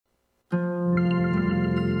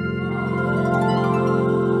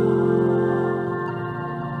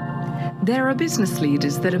There are business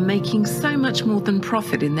leaders that are making so much more than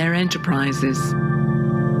profit in their enterprises.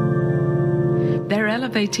 They're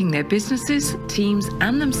elevating their businesses, teams,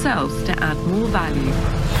 and themselves to add more value.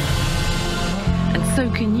 And so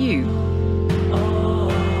can you.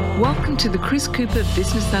 Welcome to the Chris Cooper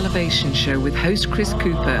Business Elevation Show with host Chris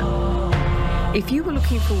Cooper. If you were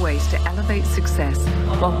looking for ways to elevate success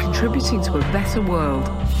while contributing to a better world,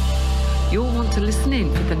 you'll want to listen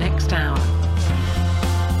in for the next hour.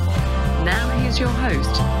 Now here's your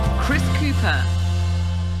host, Chris Cooper.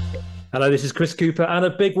 Hello, this is Chris Cooper, and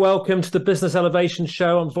a big welcome to the Business Elevation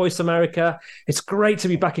Show on Voice America. It's great to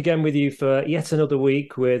be back again with you for yet another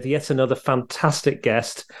week with yet another fantastic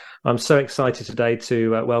guest. I'm so excited today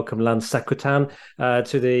to welcome Lance Secretan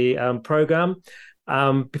to the program.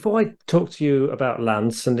 Before I talk to you about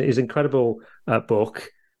Lance and his incredible book,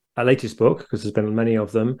 latest book, because there's been many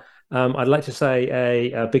of them, I'd like to say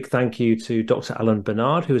a big thank you to Dr. Alan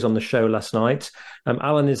Bernard, who was on the show last night.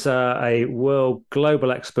 Alan is a world global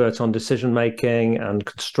expert on decision-making and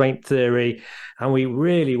constraint theory, and we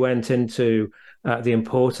really went into the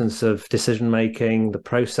importance of decision-making, the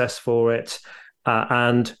process for it,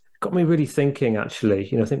 and got me really thinking,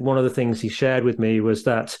 actually. I think one of the things he shared with me was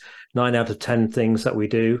that 9 out of 10 things that we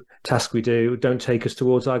do, tasks we do, don't take us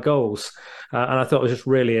towards our goals. And I thought it was just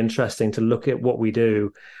really interesting to look at what we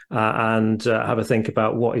do and have a think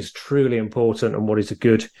about what is truly important and what is a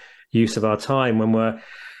good use of our time when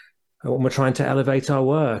we're trying to elevate our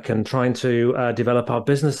work and trying to develop our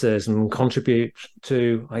businesses and contribute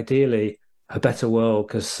to, ideally, a better world,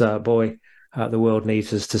 because, the world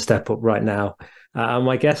needs us to step up right now. And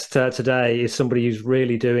my guest today is somebody who's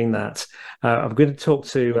really doing that. I'm going to talk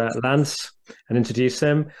to Lance and introduce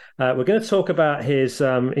him. We're going to talk about his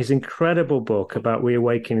incredible book about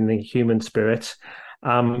Reawakening the Human Spirit.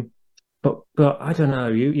 But I don't know,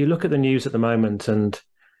 you look at the news at the moment and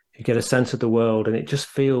you get a sense of the world, and it just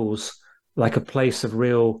feels like a place of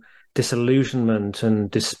real disillusionment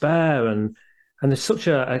and despair, and there's such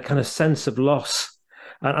a kind of sense of loss.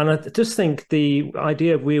 And I just think the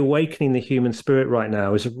idea of reawakening the human spirit right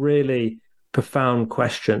now is a really profound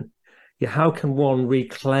question. How can one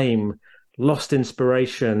reclaim lost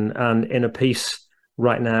inspiration and inner peace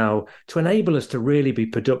right now to enable us to really be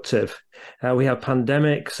productive? We have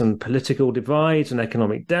pandemics and political divides and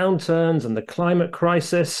economic downturns and the climate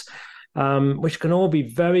crisis, which can all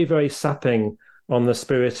be very, very sapping on the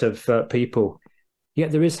spirit of people.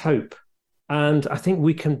 Yet there is hope. And I think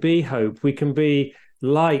we can be hope. We can be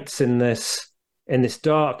lights in this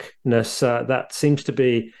darkness that seems to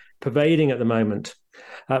be pervading at the moment.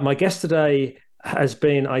 My guest today has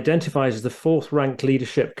been identified as the 4th ranked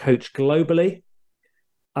leadership coach globally,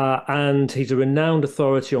 and he's a renowned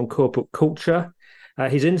authority on corporate culture.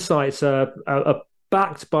 His insights are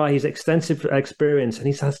backed by his extensive experience, and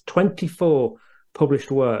he has 24 published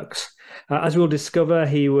works. As we'll discover,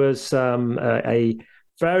 he was a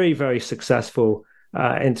very, very successful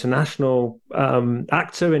international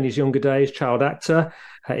actor in his younger days, child actor.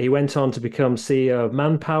 He went on to become CEO of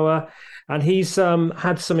Manpower, and he's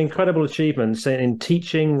had some incredible achievements in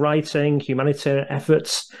teaching, writing, humanitarian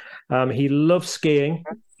efforts. He loves skiing,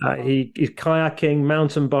 he's kayaking,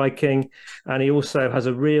 mountain biking, and he also has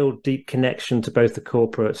a real deep connection to both the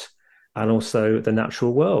corporate and also the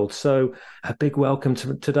natural world. So a big welcome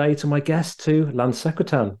today to my guest, to Lance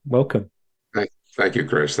Secretan. Welcome. Thank you,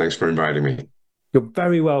 Chris. Thanks for inviting me. You're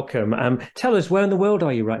very welcome. Tell us, where in the world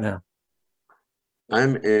are you right now?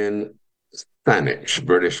 I'm in Saanich,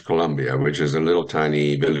 British Columbia, which is a little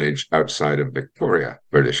tiny village outside of Victoria,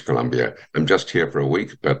 British Columbia. I'm just here for a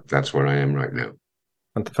week, but that's where I am right now.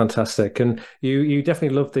 Fantastic. And you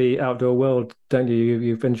definitely love the outdoor world, don't you?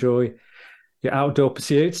 You enjoy your outdoor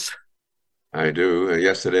pursuits? I do.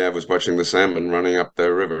 Yesterday, I was watching the salmon running up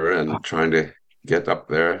the river and trying to get up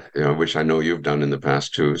there, which I know you've done in the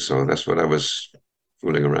past too. So that's what I was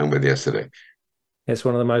fooling around with yesterday. It's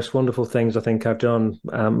one of the most wonderful things I think I've done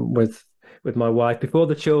with my wife before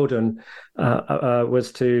the children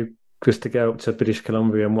was to go up to British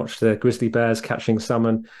Columbia and watch the grizzly bears catching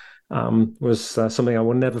salmon. Was something I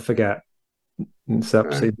will never forget. It's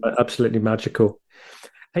absolutely magical.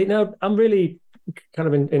 Hey, now I'm really kind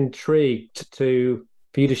of intrigued for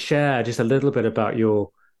you to share just a little bit about your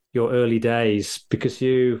early days, because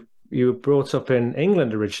you were brought up in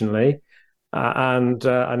England originally, and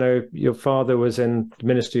I know your father was in the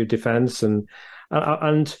Ministry of Defence, and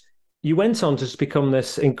you went on to become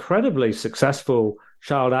this incredibly successful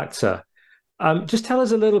child actor. Just tell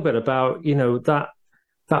us a little bit about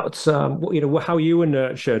that's how you were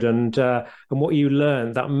nurtured and what you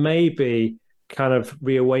learned that maybe kind of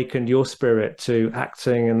reawakened your spirit to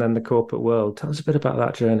acting and then the corporate world. Tell us a bit about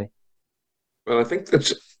that journey. Well, I think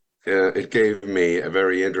that it gave me a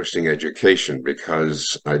very interesting education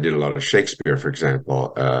because I did a lot of Shakespeare, for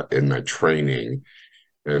example, in my training.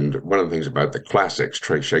 And one of the things about the classics,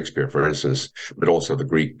 Shakespeare, for instance, but also the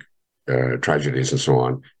Greek tragedies and so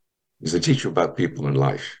on, is they teach you about people in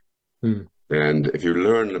life. Mm. And if you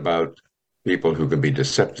learn about people who can be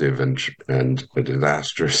deceptive and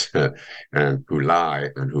disastrous and who lie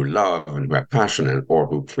and who love and who have passion or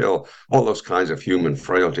who kill, all those kinds of human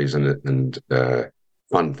frailties and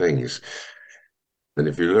fun things. And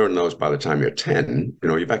if you learn those by the time you're 10,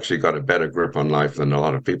 you've actually got a better grip on life than a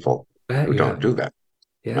lot of people who don't do that.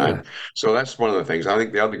 Yeah. Right? So that's one of the things. I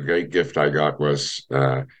think the other great gift I got was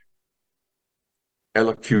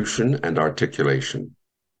elocution and articulation.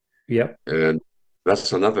 Yep. And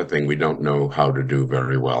that's another thing we don't know how to do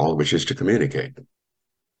very well, which is to communicate.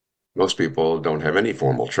 Most people don't have any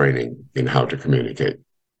formal training in how to communicate,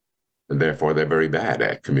 and therefore they're very bad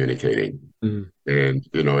at communicating. Mm. And,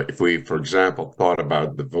 if we, for example, thought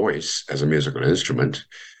about the voice as a musical instrument,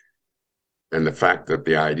 and the fact that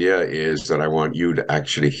the idea is that I want you to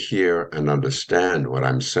actually hear and understand what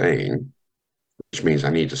I'm saying, which means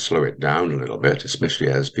I need to slow it down a little bit, especially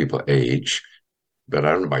as people age. But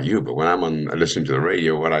I don't know about you, but when I'm listening to the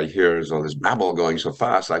radio, what I hear is all this babble going so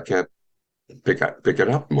fast, I can't pick it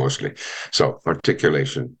up mostly. So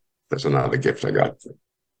articulation, that's another gift I got.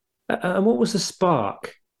 And what was the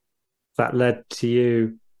spark that led to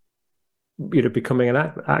you becoming an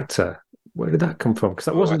actor? Where did that come from? Because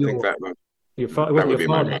that wasn't your father. That would be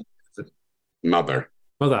my mother.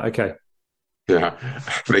 Mother, okay. Yeah, I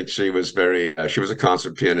think she was she was a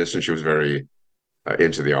concert pianist, and she was very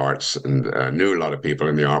into the arts and knew a lot of people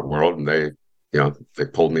in the art world, and they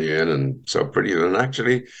pulled me in, and so and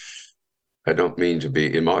actually, I don't mean to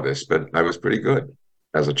be immodest, but I was pretty good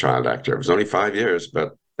as a child actor. It was only 5 years,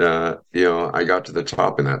 but I got to the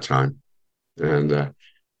top in that time, and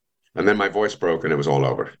then my voice broke, and it was all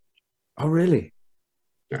over. Oh, really?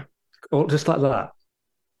 Yeah. Oh, just like that.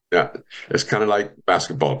 Yeah, it's kind of like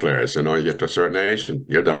basketball players. You get to a certain age, and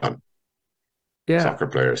you're done. Yeah. Soccer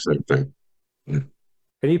players, same thing. And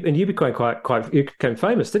you became you became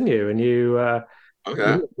famous, didn't you? And you a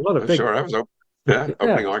lot of big. Sure, I was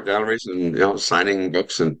opening art galleries and signing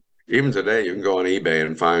books, and even today you can go on eBay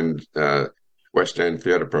and find West End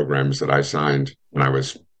theater programs that I signed when I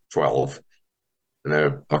was 12, and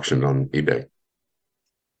they're auctioned on eBay.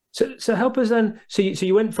 So help us then. So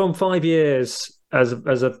you went from 5 years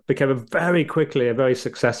became very quickly a very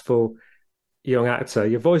successful young actor.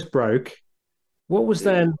 Your voice broke. What was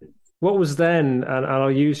then? And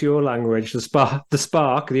I'll use your language, the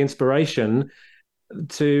spark, the inspiration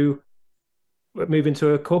to move into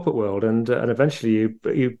a corporate world, and eventually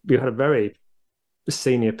you had a very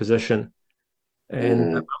senior position.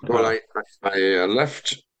 Well, I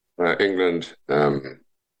left England when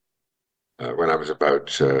I was about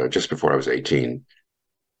just before I was 18,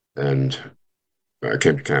 and I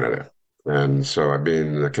came to Canada, and so I've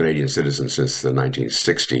been a Canadian citizen since the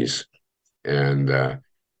 1960s, and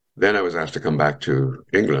then I was asked to come back to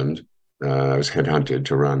England. I was headhunted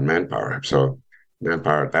to run Manpower. So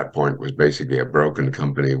Manpower at that point was basically a broken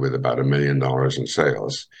company with about $1 million in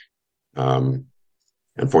sales. And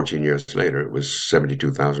 14 years later, it was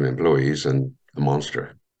 72,000 employees and a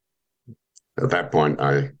monster. At that point,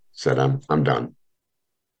 I said, I'm done,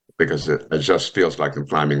 because it just feels like I'm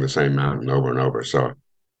climbing the same mountain over and over. So I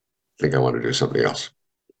think I want to do something else.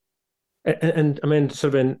 And I mean,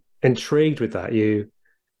 sort of intrigued with that,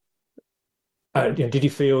 did you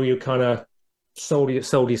feel you kind of sold your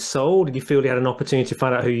soul? Did you feel you had an opportunity to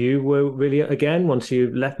find out who you were really again once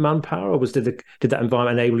you left Manpower, or did that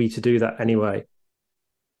environment enable you to do that anyway?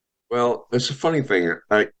 Well, it's a funny thing.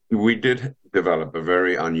 We did develop a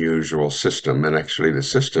very unusual system, and actually the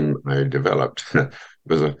system I developed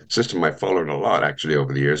was a system I followed a lot actually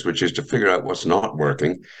over the years, which is to figure out what's not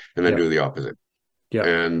working and then do the opposite. Yeah.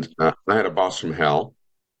 And I had a boss from hell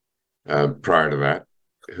prior to that,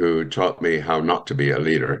 who taught me how not to be a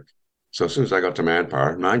leader. So as soon as I got to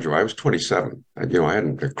Manpower, mind you, I was 27. I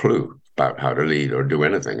hadn't a clue about how to lead or do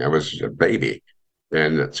anything. I was a baby.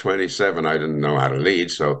 And at 27, I didn't know how to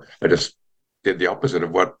lead. So I just did the opposite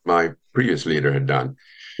of what my previous leader had done.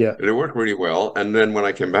 Yeah. And it worked really well. And then when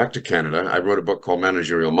I came back to Canada, I wrote a book called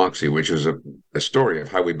Managerial Moxie, which is a story of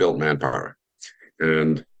how we built Manpower.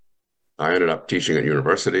 And I ended up teaching at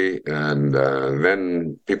university, and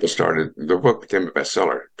then the book became a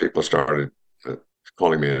bestseller. People started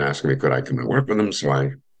calling me and asking me, could I come and work with them? So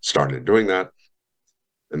I started doing that.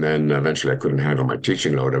 And then eventually I couldn't handle my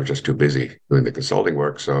teaching load. I was just too busy doing the consulting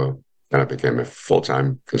work. So then I became a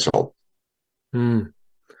full-time consultant.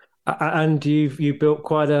 And you built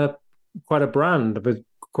quite a quite a brand with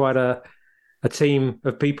quite a team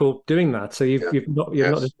of people doing that. So you've not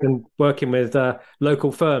just been working with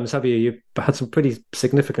local firms, have you? You've had some pretty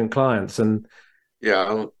significant clients and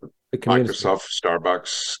the community. Microsoft,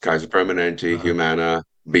 Starbucks, Kaiser Permanente, Humana,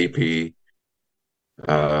 BP.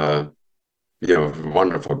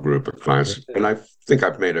 Wonderful group of clients. And I think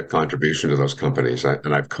I've made a contribution to those companies.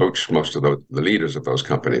 And I've coached most of the leaders of those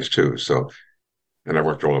companies too. And I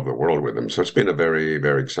worked all over the world with them. So it's been a very,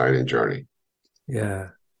 very exciting journey. Yeah,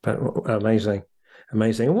 but amazing.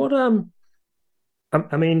 What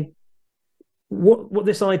I mean, what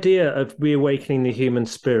this idea of reawakening the human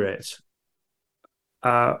spirit?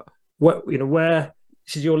 Where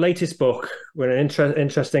this is your latest book. We're in an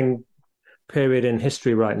interesting period in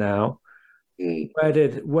history right now.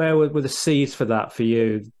 Where were the seeds for that for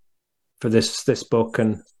you, for this book?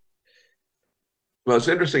 And well, it's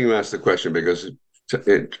interesting you asked the question because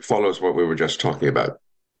it follows what we were just talking about.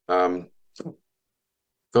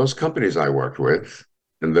 Those companies I worked with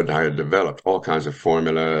and that I had developed all kinds of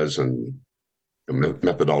formulas and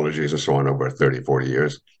methodologies and so on over 30, 40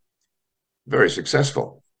 years, very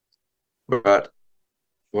successful. But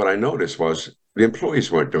what I noticed was the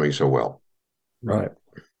employees weren't doing so well. Right.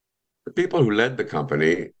 The people who led the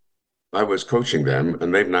company, I was coaching them,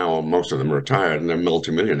 and they've now, most of them retired, and they're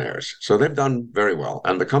multimillionaires. So they've done very well,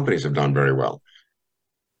 and the companies have done very well.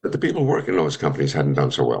 But the people working in those companies hadn't done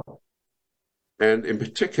so well. And in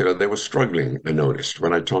particular, they were struggling, I noticed.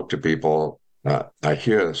 When I talk to people, I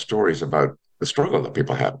hear stories about the struggle that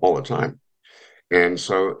people have all the time. And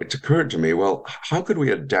so it occurred to me, well, how could we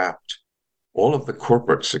adapt all of the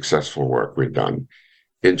corporate successful work we've done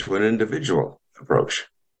into an individual approach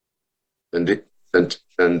and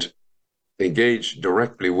engage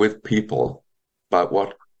directly with people about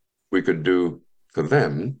what we could do for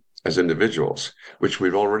them as individuals, which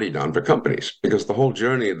we've already done for companies, because the whole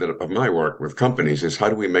journey of my work with companies is how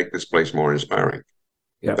do we make this place more inspiring?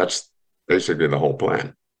 Yeah. That's basically the whole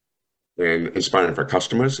plan. And inspiring for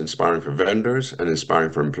customers, inspiring for vendors, and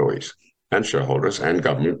inspiring for employees and shareholders and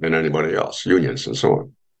government and anybody else, unions and so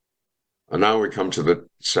on. And now we come to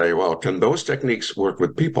say, well, can those techniques work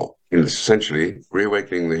with people? And essentially,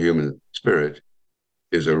 Reawakening the Human Spirit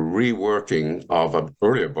is a reworking of an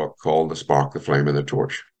earlier book called The Spark, the Flame, and the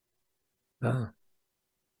Torch.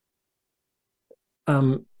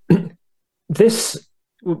 This,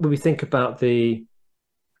 when we think about the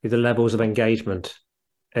levels of engagement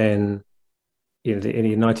in the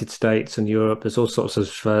United States and Europe, there's all sorts of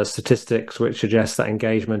statistics which suggest that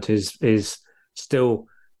engagement is still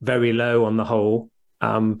very low on the whole.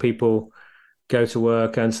 People go to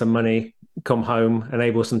work, earn some money, come home,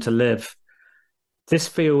 enables them to live. This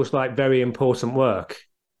feels like very important work.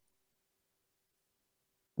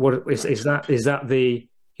 What is that the,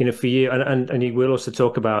 for you, and you will also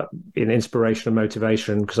talk about inspiration and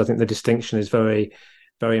motivation, because I think the distinction is very,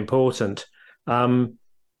 very important.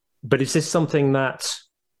 But is this something that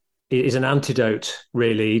is an antidote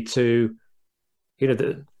really to,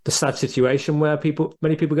 the sad situation where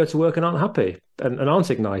many people go to work and aren't happy and aren't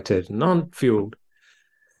ignited and aren't fueled?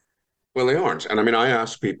 Well, they aren't. And I mean, I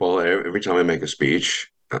ask people every time I make a speech,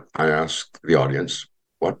 I ask the audience,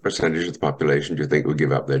 what percentage of the population do you think would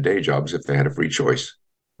give up their day jobs if they had a free choice?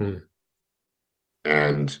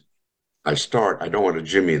 And I don't want to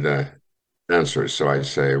jimmy the answers. So I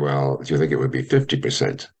say, well, do you think it would be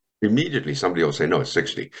 50%? Immediately, somebody will say, no, it's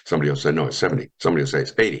 60. Somebody will say, no, it's 70. Somebody will say,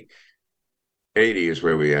 it's 80. 80 is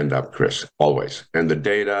where we end up, Chris, always. And the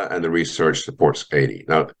data and the research supports 80.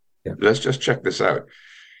 Now, Let's just check this out.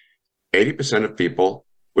 80% of people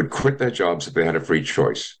would quit their jobs if they had a free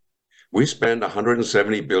choice. We spend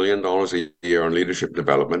 $170 billion a year on leadership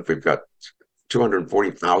development. We've got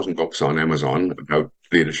 240,000 books on Amazon about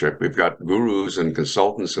leadership. We've got gurus and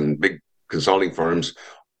consultants and big consulting firms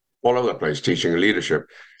all over the place teaching leadership.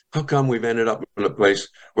 How come we've ended up in a place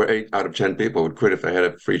where 8 out of 10 people would quit if they had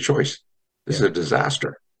a free choice? This is a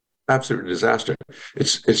disaster, absolute disaster.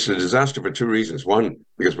 It's a disaster for two reasons. One,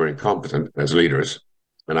 because we're incompetent as leaders.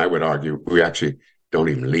 And I would argue we actually don't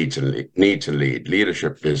even need to lead.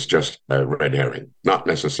 Leadership is just a red herring, not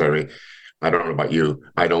necessary. I don't know about you.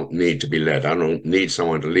 I don't need to be led. I don't need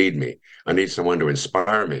someone to lead me. I need someone to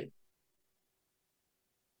inspire me.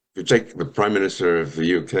 If you take the Prime Minister of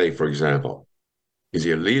the UK, for example, is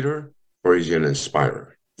he a leader or is he an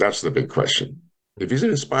inspirer? That's the big question. If he's an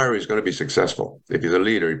inspirer, he's going to be successful. If he's a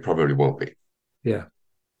leader, he probably won't be. Yeah.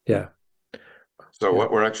 So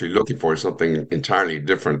what we're actually looking for is something entirely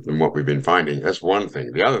different than what we've been finding. That's one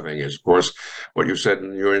thing. The other thing is, of course, what you said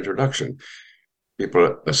in your introduction.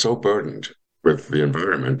 People are so burdened with the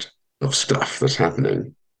environment of stuff that's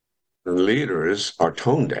happening leaders are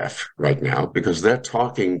tone deaf right now because they're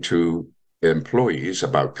talking to employees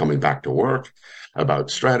about coming back to work, about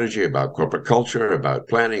strategy, about corporate culture, about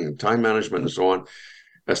planning and time management and so on.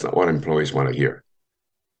 That's not what employees want to hear.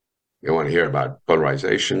 They want to hear about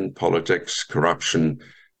polarization, politics, corruption,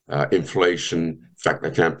 inflation, the fact they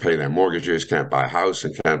can't pay their mortgages, can't buy a house,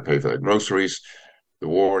 and can't pay for their groceries, the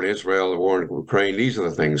war in Israel, the war in Ukraine. These are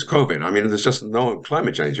the things. COVID. I mean, there's just no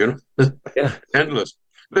climate change, Yeah. endless.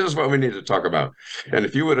 This is what we need to talk about. And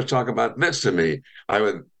if you were to talk about this to me, I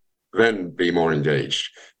would then be more engaged.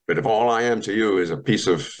 But if all I am to you is a piece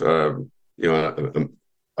of, a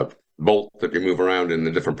bolt that you move around in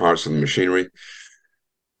the different parts of the machinery,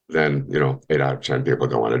 then, 8 out of 10 people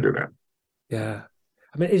don't want to do that. Yeah.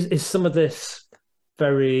 I mean, is some of this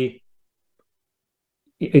very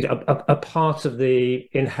a part of the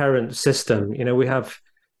inherent system? We have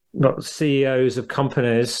not CEOs of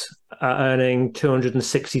companies earning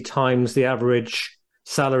 260 times the average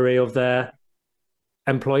salary of their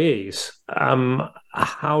employees.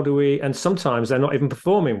 How do we, and sometimes they're not even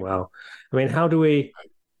performing well. I mean,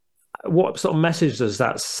 what sort of message does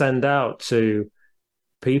that send out to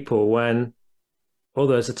people when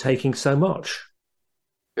others are taking so much?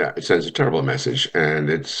 Yeah, it sends a terrible message, and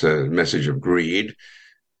it's a message of greed,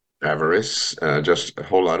 avarice, just a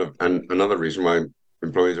whole lot of, and another reason why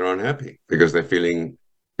employees are unhappy, because they're feeling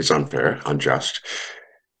it's unfair, unjust,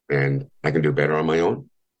 and I can do better on my own.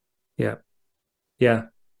 Yeah,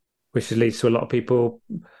 which leads to a lot of people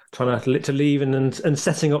trying to leave and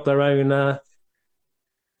setting up their own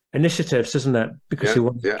initiatives, doesn't it? Because you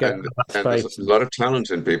want to get that space. There's a lot of talent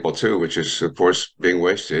in people too, which is, of course, being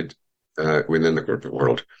wasted within the corporate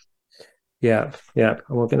world. Yeah.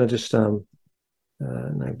 We're going to just no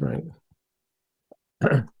break.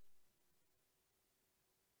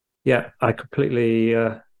 Yeah, I completely.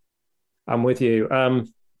 I'm with you.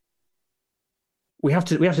 We have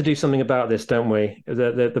to do something about this, don't we?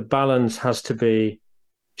 The balance has to be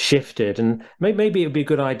shifted, and maybe it would be a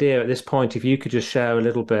good idea at this point if you could just share a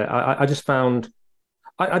little bit. I just found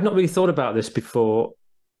I'd not really thought about this before,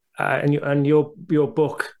 and your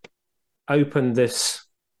book opened this.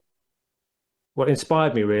 What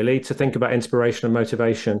inspired me really to think about inspiration and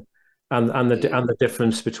motivation, and the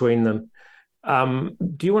difference between them.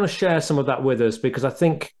 Do you want to share some of that with us? Because I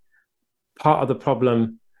think part of the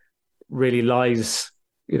problem really lies,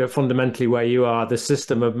 fundamentally where you are, the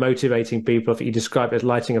system of motivating people. If you describe it as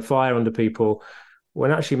lighting a fire under people,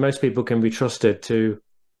 when actually most people can be trusted to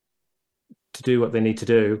do what they need to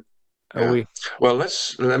do. Yeah. Well,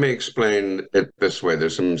 let me explain it this way.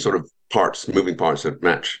 There's some sort of moving parts that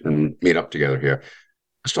match and meet up together here.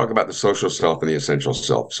 Let's talk about the social self and the essential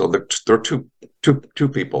self. So there are two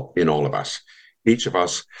people in all of us. Each of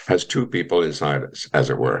us has two people inside us, as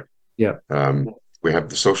it were. Yeah. We have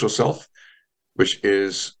the social self, which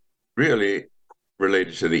is really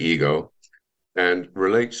related to the ego and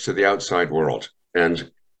relates to the outside world.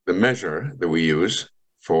 And the measure that we use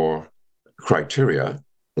for criteria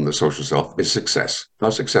in the social self is success.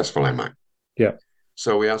 How successful am I? Yeah.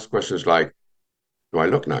 So we ask questions like, do I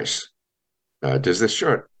look nice? Does this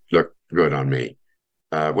shirt look good on me?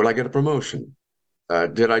 Will I get a promotion?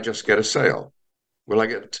 Did I just get a sale? Will I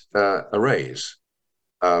get a raise?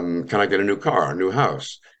 Can I get a new car, a new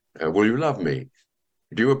house? Will you love me?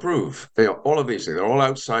 Do you approve? All of these things, they're all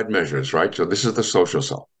outside measures, right? So this is the social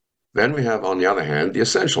self. Then we have, on the other hand, the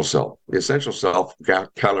essential self. The essential self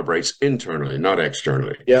calibrates internally, not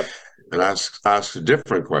externally. Yep. And asks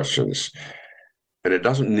different questions. And it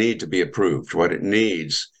doesn't need to be approved. What it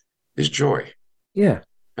needs is joy. Yeah.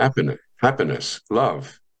 Happiness,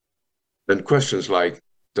 love. Then questions like,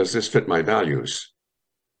 does this fit my values?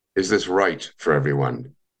 Is this right for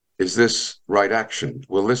everyone? Is this right action?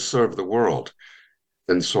 Will this serve the world?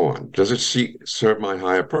 And so on. Does it serve my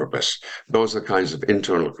higher purpose? Those are the kinds of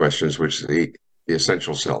internal questions which the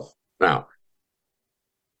essential self. Now,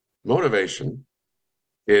 motivation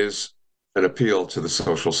is an appeal to the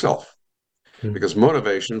social self. Because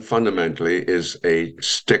motivation fundamentally is a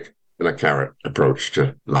stick and a carrot approach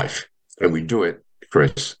to life. And we do it,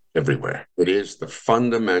 Chris, everywhere. It is the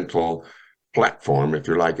fundamental platform, if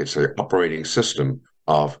you like. It's the operating system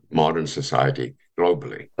of modern society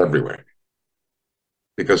globally, everywhere.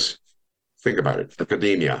 Because think about it.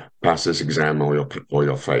 Academia, pass this exam or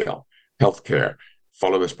you'll fail. Healthcare,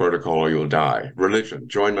 follow this protocol or you'll die. Religion,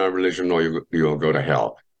 join my religion or you'll go to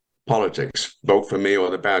hell. Politics, vote for me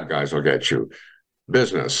or the bad guys will get you.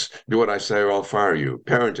 Business, do what I say or I'll fire you.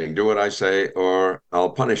 Parenting, do what I say or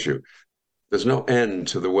I'll punish you. There's no end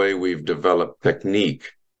to the way we've developed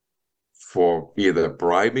technique for either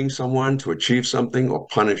bribing someone to achieve something or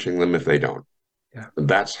punishing them if they don't. Yeah.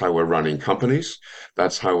 That's how we're running companies.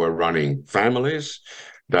 That's how we're running families.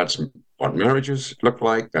 That's what marriages look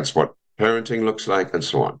like. That's what parenting looks like, and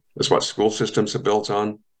so on. That's what school systems are built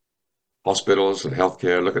on. Hospitals and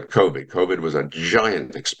healthcare. Look at COVID. COVID was a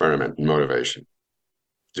giant experiment in motivation.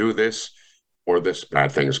 Do this, or this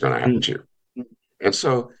bad thing is going to happen to you. And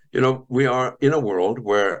so, we are in a world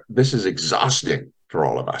where this is exhausting for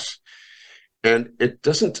all of us. And it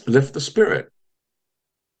doesn't lift the spirit.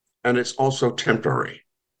 And it's also temporary.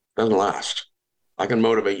 It doesn't last. I can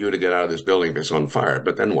motivate you to get out of this building if it's on fire,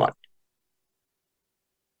 but then what?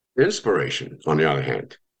 Inspiration, on the other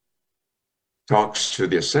hand, talks to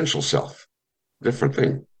the essential self. Different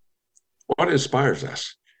thing. What inspires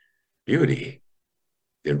us? Beauty,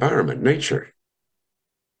 the environment, nature,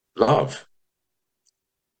 love.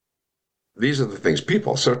 These are the things,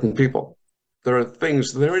 people, certain people. There are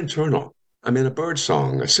things that are internal. I mean, a bird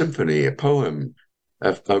song, a symphony, a poem,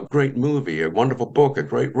 a great movie, a wonderful book, a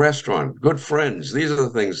great restaurant, good friends. These are the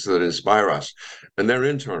things that inspire us. And they're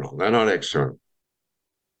internal, they're not external.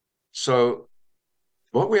 So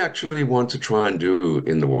what we actually want to try and do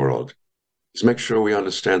in the world is make sure we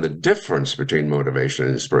understand the difference between motivation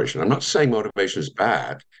and inspiration. I'm not saying motivation is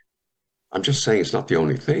bad. I'm just saying it's not the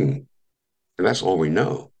only thing. And that's all we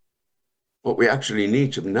know. What we actually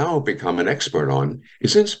need to now become an expert on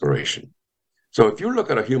is inspiration. So if you look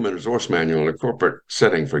at a human resource manual in a corporate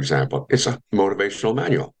setting, for example, it's a motivational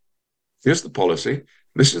manual. Here's the policy.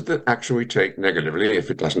 This is the action we take negatively if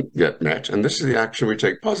it doesn't get met. And this is the action we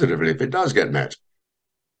take positively if it does get met.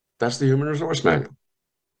 That's the human resource manual.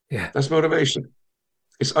 Yeah. That's motivation.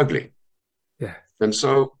 It's ugly. Yeah. And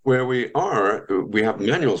so where we are, we have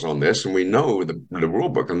manuals on this, and we know the rule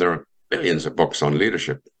book, and there are billions of books on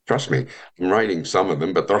leadership. Trust me, I'm writing some of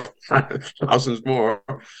them, but there are thousands more.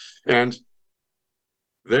 And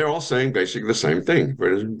they're all saying basically the same thing.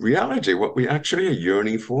 But in reality, what we actually are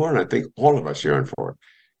yearning for, and I think all of us yearn for,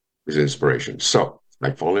 is inspiration. So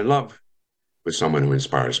I fall in love with someone who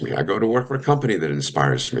inspires me. I go to work for a company that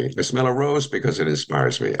inspires me. I smell a rose because it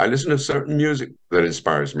inspires me. I listen to certain music that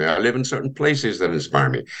inspires me. I live in certain places that inspire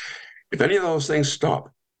me. If any of those things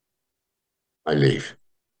stop, I leave.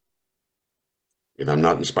 If I'm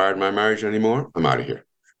not inspired in my marriage anymore, I'm out of here.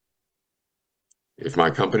 If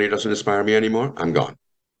my company doesn't inspire me anymore, I'm gone.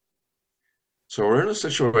 So we're in a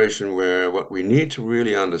situation where what we need to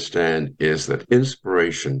really understand is that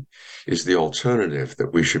inspiration is the alternative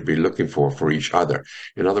that we should be looking for each other.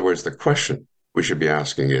 In other words, the question we should be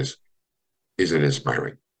asking is it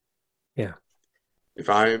inspiring? Yeah. If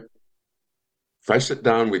I sit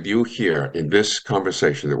down with you here in this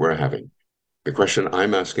conversation that we're having, the question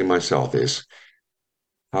I'm asking myself is,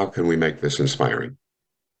 how can we make this inspiring?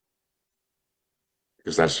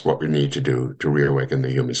 Because that's what we need to do to reawaken the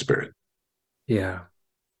human spirit. Yeah.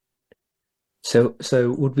 So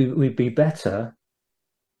would we be better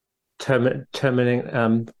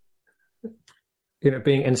terminating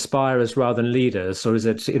being inspirers rather than leaders, or is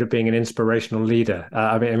it being an inspirational leader?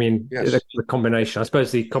 I mean, yes. The combination. I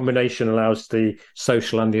suppose the combination allows the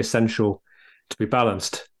social and the essential to be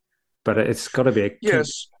balanced, but it's got to be a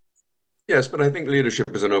Yes, but I think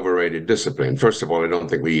leadership is an overrated discipline. First of all, I don't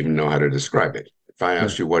think we even know how to describe it. If I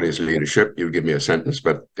asked you what is leadership, you'd give me a sentence,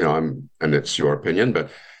 but and it's your opinion, but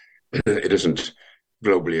it isn't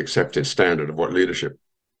globally accepted standard of what leadership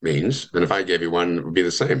means. And if I gave you one, it would be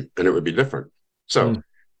the same, and it would be different. So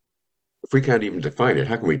if we can't even define it,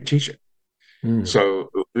 how can we teach it? So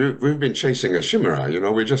we've been chasing a chimera,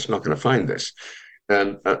 we're just not going to find this.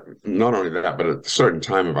 And not only that, but at a certain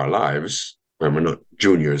time of our lives, when we're not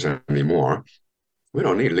juniors anymore, we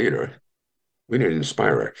don't need a leader. We need an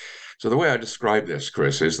inspirer. So the way I describe this,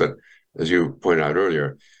 Chris, is that, as you pointed out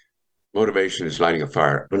earlier, motivation is lighting a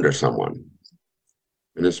fire under someone,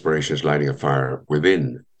 and inspiration is lighting a fire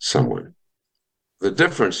within someone. The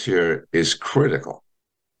difference here is critical,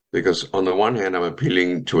 because on the one hand, I'm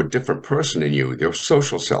appealing to a different person in you, your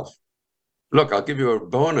social self. Look, I'll give you a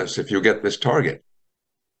bonus if you get this target.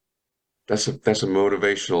 That's a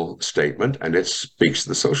motivational statement, and it speaks to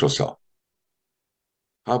the social self.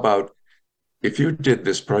 How about if you did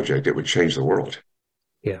this project, it would change the world?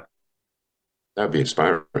 Yeah. That would be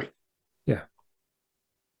inspiring. Yeah.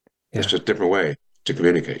 It's just a different way to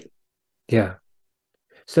communicate. Yeah.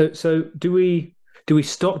 So do we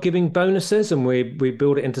stop giving bonuses and we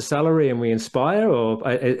build it into salary and we inspire, or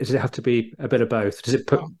does it have to be a bit of both? Does it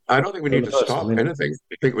put? I don't think we need to stop anything.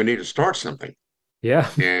 I think we need to start something. Yeah.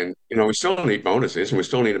 And, we still need bonuses, and we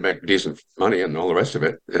still need to make decent money and all the rest of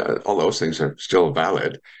it. All those things are still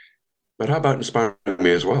valid. But how about inspiring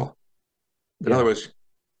me as well? In other words,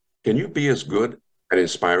 can you be as good at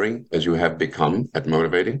inspiring as you have become at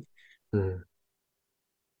motivating?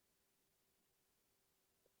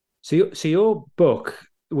 So your book,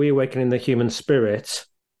 Reawakening the Human Spirit,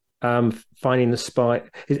 finding the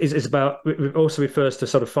spark, is about, it also refers to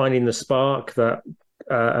sort of finding the spark that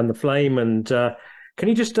and the flame. And can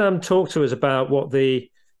you just talk to us about what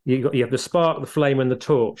you have the spark, the flame, and the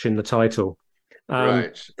torch in the title?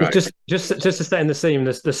 Right. Just to set in the scene,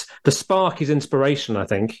 the spark is inspiration, I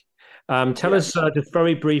think. Tell us just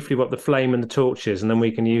very briefly what the flame and the torch is, and then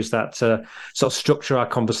we can use that to sort of structure our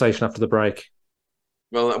conversation after the break.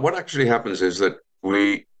 Well, what actually happens is that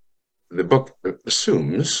the book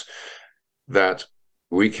assumes that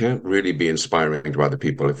we can't really be inspiring to other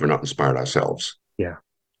people if we're not inspired ourselves. Yeah.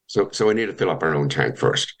 So we need to fill up our own tank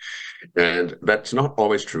first. And that's not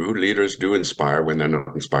always true. Leaders do inspire when they're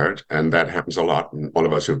not inspired. And that happens a lot. And all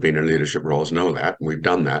of us who've been in leadership roles know that. And we've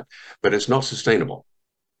done that. But it's not sustainable.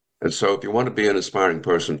 And so if you want to be an inspiring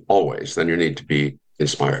person always, then you need to be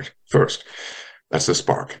inspired first. That's the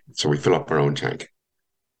spark. So we fill up our own tank.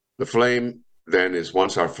 The flame then is,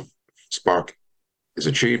 once our spark is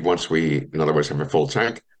achieved, once we, in other words, have a full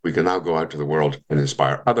tank, we can now go out to the world and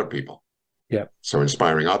inspire other people. Yeah. So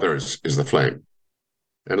inspiring others is the flame.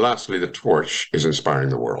 And lastly, the torch is inspiring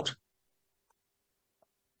the world.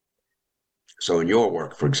 So in your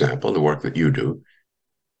work, for example, the work that you do,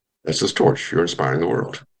 that's this torch. You're inspiring the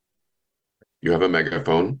world. You have a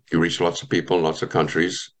megaphone. You reach lots of people in lots of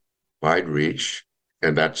countries, wide reach,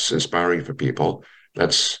 and that's inspiring for people.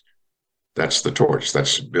 That's the torch.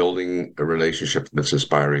 That's building a relationship that's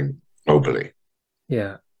inspiring globally.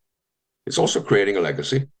 Yeah. It's also creating a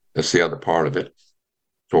legacy. That's the other part of it.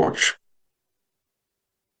 Torch.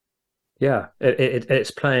 Yeah,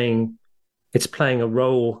 it's playing a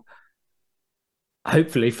role,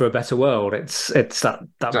 hopefully, for a better world. It's that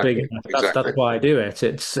Exactly. big. Exactly. That's why I do it.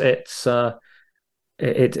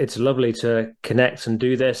 It's lovely to connect and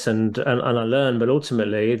do this, and I learn. But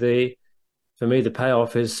ultimately, for me, the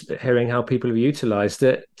payoff is hearing how people have utilized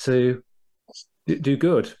it to do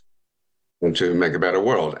good and to make a better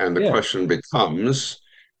world. And the question becomes,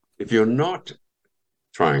 if you're not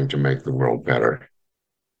trying to make the world better,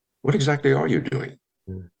 what exactly are you doing?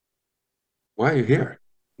 Why are you here?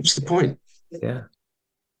 What's the point? Yeah.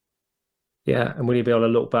 And will you be able to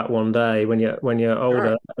look back one day when you're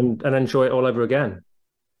older and enjoy it all over again?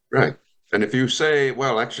 Right. And if you say,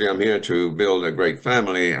 well, actually, I'm here to build a great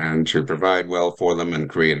family and to provide well for them and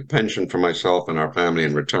create a pension for myself and our family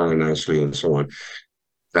and retire nicely and so on,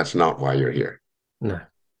 that's not why you're here. No.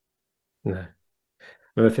 I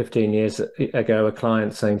remember 15 years ago, a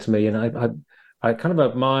client saying to me, I kind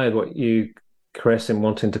of admired what you, Chris, in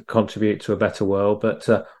wanting to contribute to a better world, but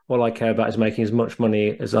all I care about is making as much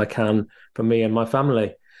money as I can for me and my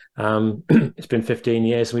family. It's been 15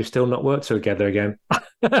 years and we've still not worked together again.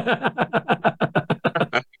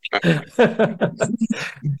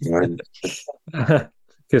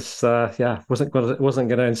 Because wasn't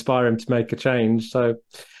going to inspire him to make a change, so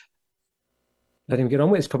let him get on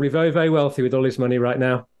with it. He's probably very, very wealthy with all his money right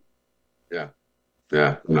now. Yeah,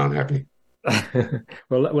 not happy.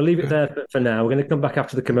 Well, we'll leave it there for now. We're going to come back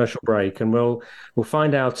after the commercial break, and we'll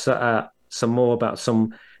find out some more about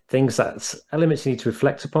some things, that's elements you need to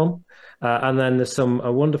reflect upon, and then there's a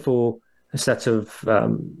wonderful set of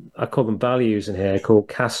I call them values in here called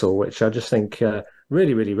Castle, which I just think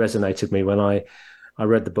really, really resonated with me when I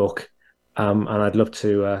read the book, and I'd love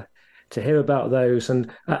to hear about those.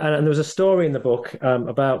 And there was a story in the book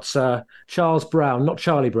about Charles Brown, not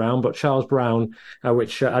Charlie Brown, but Charles Brown,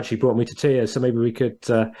 which actually brought me to tears. So maybe we could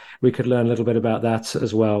learn a little bit about that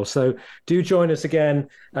as well. So do join us again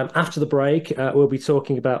after the break. We'll be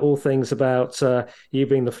talking about all things about you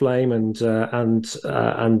being the flame and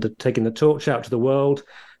taking the torch out to the world.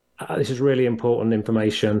 This is really important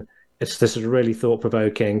information. This is really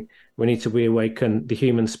thought-provoking. We need to reawaken the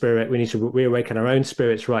human spirit. We need to reawaken our own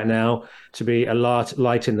spirits right now to be a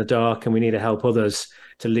light in the dark, and we need to help others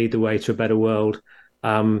to lead the way to a better world.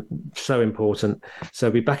 So important. So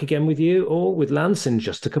I'll be back again with you or with Lance in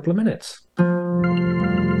just a couple of minutes.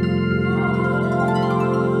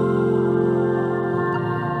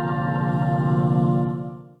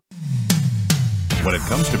 When it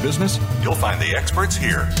comes to business, you'll find the experts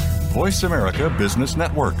here. Voice America Business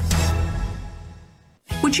Network.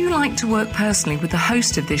 Would you like to work personally with the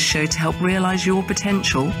host of this show to help realize your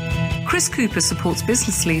potential? Chris Cooper supports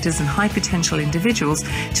business leaders and high potential individuals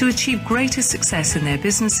to achieve greater success in their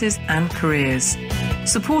businesses and careers.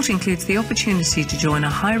 Support includes the opportunity to join a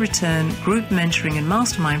high return group mentoring and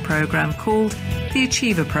mastermind program called the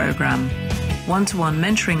Achiever Program, one-to-one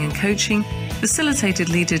mentoring and coaching, facilitated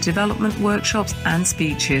leader development workshops and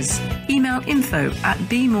speeches. Email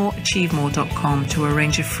info@bemoreachievemore.com to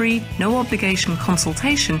arrange a free, no-obligation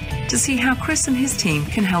consultation to see how Chris and his team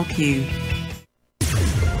can help you.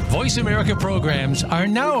 Voice America programs are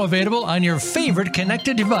now available on your favorite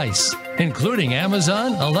connected device, including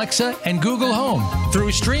Amazon, Alexa, and Google Home.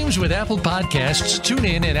 Through streams with Apple Podcasts,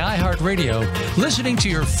 TuneIn, and iHeartRadio, listening to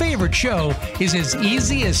your favorite show is as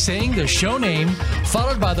easy as saying the show name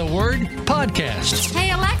followed by the word podcast.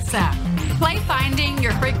 Hey, Alexa, play Finding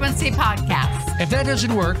Your Frequency podcast. If that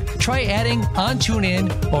doesn't work, try adding on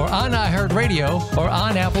TuneIn or on iHeartRadio or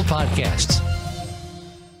on Apple Podcasts.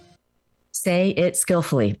 Say It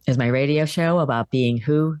Skillfully is my radio show about being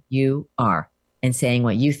who you are and saying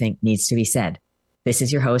what you think needs to be said. This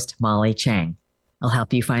is your host, Molly Chang. I'll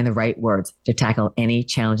help you find the right words to tackle any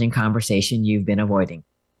challenging conversation you've been avoiding.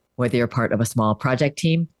 Whether you're part of a small project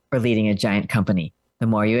team or leading a giant company, the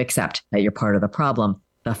more you accept that you're part of the problem,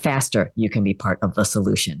 the faster you can be part of the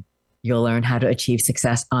solution. You'll learn how to achieve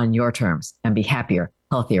success on your terms and be happier,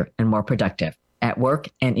 healthier, and more productive at work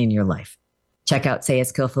and in your life. Check out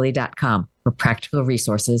sayitskillfully.com for practical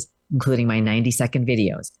resources, including my 90-second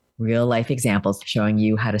videos, real life examples showing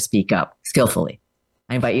you how to speak up skillfully.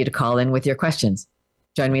 I invite you to call in with your questions.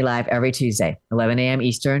 Join me live every Tuesday, 11 a.m.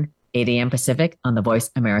 Eastern, 8 a.m. Pacific on the Voice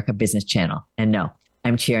America Business Channel. And no,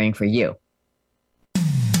 I'm cheering for you.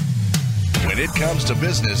 When it comes to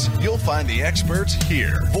business, you'll find the experts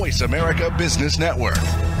here. Voice America Business Network.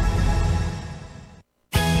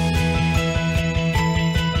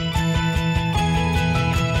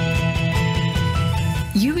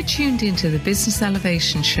 You are tuned into the Business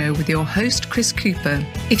Elevation Show with your host, Chris Cooper.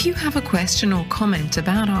 If you have a question or comment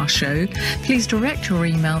about our show, please direct your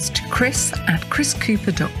emails to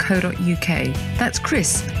chris@chriscooper.co.uk. That's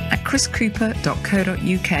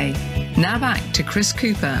chris@chriscooper.co.uk. Now back to Chris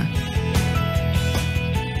Cooper.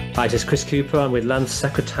 Hi, this is Chris Cooper. I'm with Lance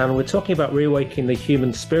Secretan. We're talking about reawakening the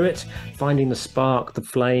human spirit, finding the spark, the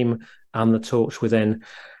flame, and the torch within.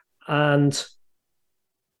 And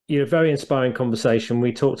a very inspiring conversation.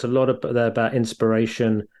 We talked a lot about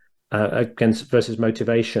inspiration against versus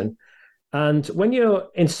motivation. And when you're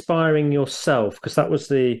inspiring yourself, because that was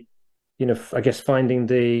the, I guess, finding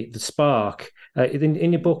the spark.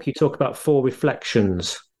 In your book, you talk about 4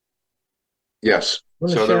 reflections. Yes.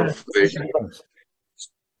 So the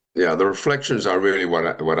reflections are really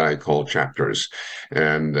what I call chapters.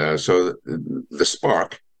 And so the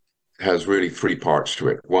spark has really 3 parts to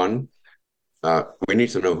it. One, we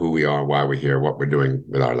need to know who we are, why we're here, what we're doing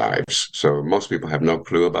with our lives. So most people have no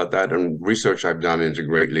clue about that. And research I've done into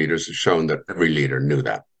great leaders has shown that every leader knew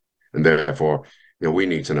that. And therefore, we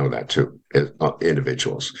need to know that too, as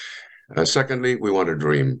individuals. Secondly, we want to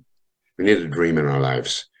dream. We need a dream in our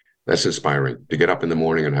lives. That's inspiring, to get up in the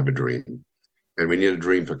morning and have a dream. And we need a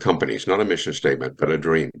dream for companies, not a mission statement, but a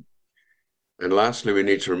dream. And lastly, we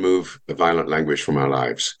need to remove the violent language from our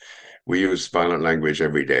lives. We use violent language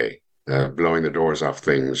every day. Blowing the doors off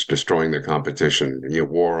things, destroying the competition,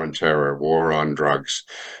 war on terror, war on drugs,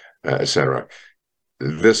 etc.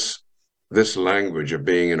 This language of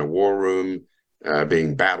being in a war room,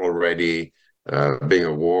 being battle ready, being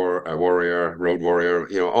a warrior, road warrior,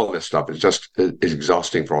 all this stuff is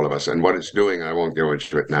exhausting for all of us. And what it's doing, I won't go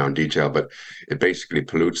into it now in detail, but it basically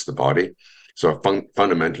pollutes the body. So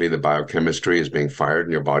fundamentally, the biochemistry is being fired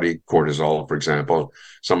in your body. Cortisol, for example,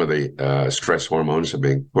 some of the stress hormones are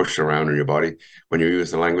being pushed around in your body when you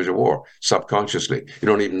use the language of war, subconsciously. You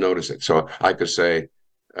don't even notice it. So I could say,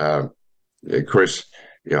 Chris,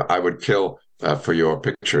 I would kill for your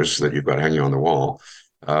pictures that you've got hanging on the wall.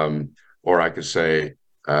 Or I could say,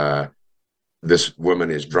 this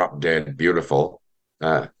woman is drop dead beautiful.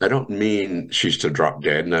 I don't mean she's to drop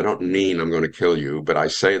dead, and I don't mean I'm going to kill you, but I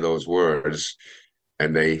say those words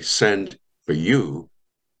and they send for you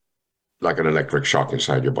like an electric shock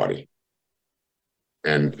inside your body.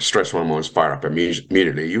 And stress hormones fire up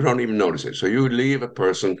immediately. You don't even notice it. So you leave a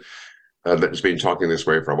person that's been talking this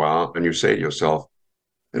way for a while, and you say to yourself,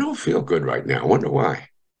 I don't feel good right now. I wonder why.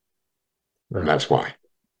 Right. And that's why.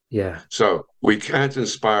 Yeah. So we can't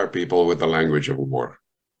inspire people with the language of war.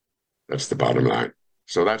 That's the bottom line.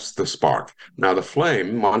 So that's the spark. Now the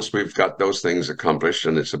flame, once we've got those things accomplished,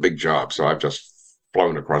 and it's a big job, so I've just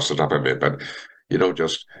flown across the top of it, but you don't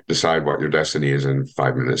just decide what your destiny is in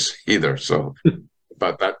 5 minutes either. So,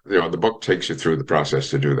 but that, the book takes you through the process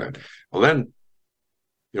to do that. Well, then,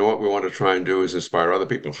 what we want to try and do is inspire other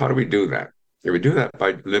people. How do we do that? We do that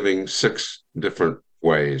by living 6 different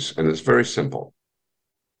ways, and it's very simple.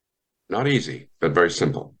 Not easy, but very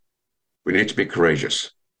simple. We need to be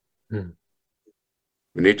courageous.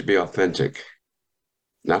 We need to be authentic.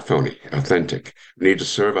 not phony, authentic. We need to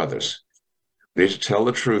serve others. We need to tell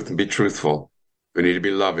the truth and be truthful. We need to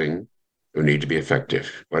be loving. We need to be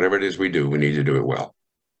effective. Whatever it is we do, we need to do it well.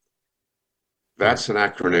 That's an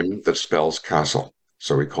acronym that spells CASTLE.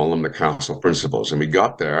 So we call them the CASTLE principles. And we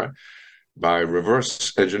got there by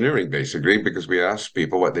reverse engineering, basically, because we asked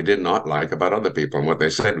people what they did not like about other people. And what they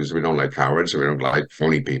said was, we don't like cowards, and we don't like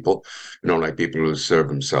phony people. We don't like people who serve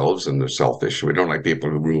themselves and they're selfish. We don't like people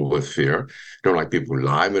who rule with fear. We don't like people who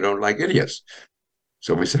lie. We don't like idiots.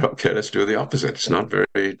 So we said, okay, let's do the opposite. It's not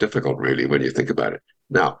very difficult, really, when you think about it.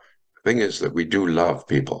 Now, the thing is that we do love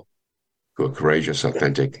people who are courageous,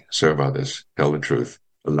 authentic, serve others, tell the truth,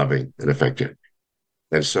 are loving, and effective.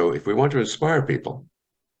 And so if we want to inspire people,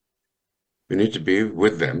 we need to be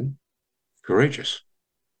with them courageous.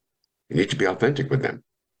 We need to be authentic with them.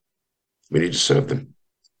 We need to serve them.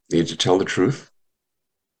 We need to tell the truth,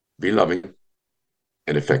 be loving,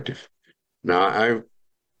 and effective. Now, I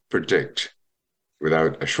predict,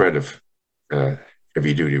 without a shred of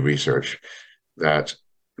heavy-duty research, that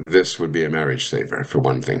this would be a marriage saver, for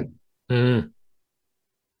one thing. Mm.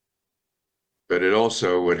 But it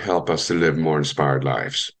also would help us to live more inspired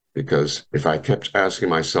lives. Because if I kept asking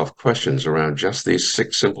myself questions around just these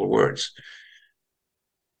 6 simple words,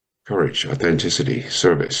 courage, authenticity,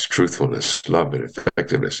 service, truthfulness, love, and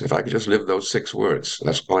effectiveness, if I could just live those 6 words,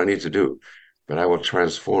 that's all I need to do. But I will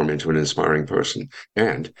transform into an inspiring person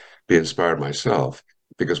and be inspired myself.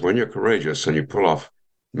 Because when you're courageous and you pull off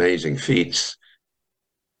amazing feats,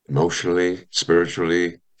 emotionally,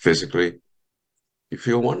 spiritually, physically, you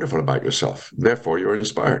feel wonderful about yourself. Therefore, you're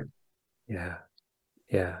inspired. Yeah.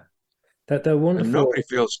 Yeah. They're wonderful. And nobody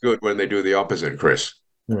feels good when they do the opposite, Chris.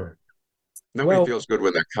 Nobody feels good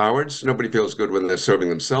when they're cowards. Nobody feels good when they're serving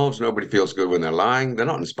themselves. Nobody feels good when they're lying. They're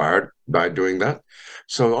not inspired by doing that.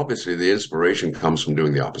 So obviously the inspiration comes from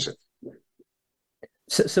doing the opposite.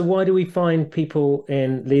 So why do we find people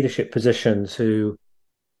in leadership positions who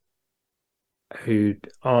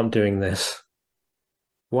aren't doing this?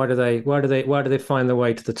 Why do they find their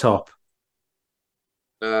way to the top?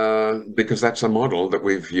 Because that's a model that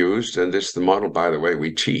we've used, and it's the model, by the way,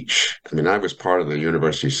 we teach. I mean, I was part of the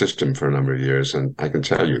university system for a number of years, and I can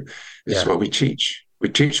tell you, it's what we teach. We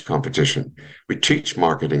teach competition. We teach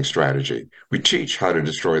marketing strategy. We teach how to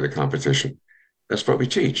destroy the competition. That's what we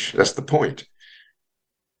teach. That's the point.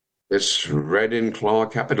 It's red in claw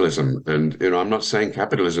capitalism. And, I'm not saying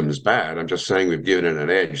capitalism is bad. I'm just saying we've given it an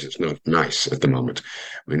edge that's not nice at the moment.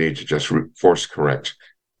 We need to just force correct,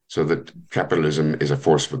 so that capitalism is a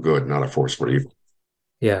force for good, not a force for evil.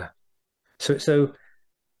 Yeah. So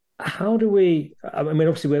how do we? I mean,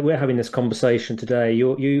 obviously, we're having this conversation today.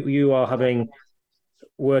 You are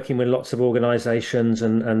working with lots of organisations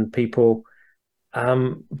and people,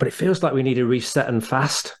 but it feels like we need a reset and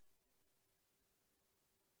fast.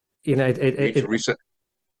 We need a reset.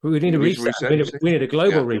 We need a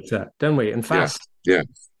global reset, don't we? And fast. Yeah.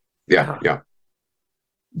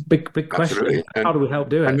 Big question. How do we help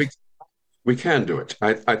do it? And we can do it.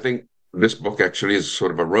 I think this book actually is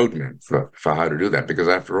sort of a roadmap for how to do that, because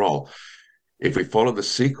after all, if we follow the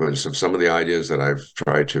sequence of some of the ideas that I've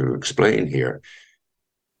tried to explain here,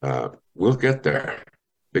 we'll get there,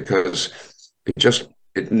 because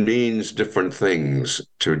it means different things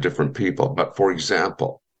to different people. But for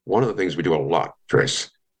example, one of the things we do a lot, Chris,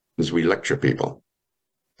 is we lecture people.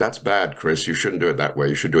 That's bad, Chris. You shouldn't do it that way.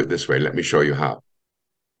 You should do it this way. Let me show you how.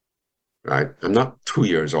 Right? I'm not 2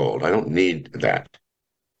 years old. I don't need that.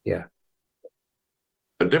 Yeah.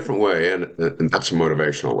 A different way, and that's a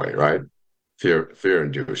motivational way, right?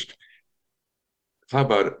 Fear-induced. How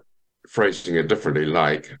about phrasing it differently?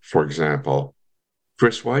 Like, for example,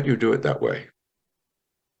 Chris, why do you do it that way?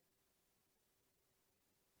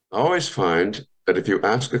 I always find that if you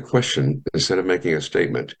ask a question instead of making a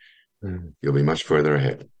statement, you'll be much further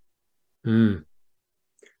ahead. You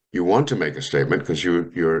want to make a statement because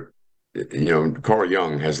you're Carl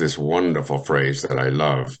Jung has this wonderful phrase that I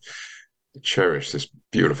love. I cherish this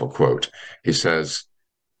beautiful quote. He says,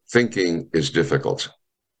 thinking is difficult.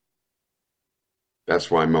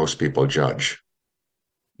 That's why most people judge.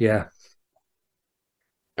 Yeah.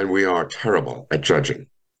 And we are terrible at judging.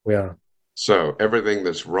 We are. So everything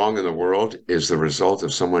that's wrong in the world is the result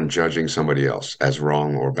of someone judging somebody else as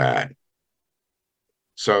wrong or bad.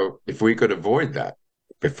 So if we could avoid that,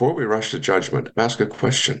 before we rush to judgment, ask a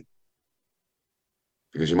question,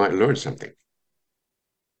 because you might learn something.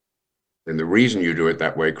 And the reason you do it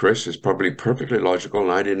that way, Chris, is probably perfectly logical,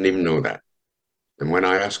 and I didn't even know that. And when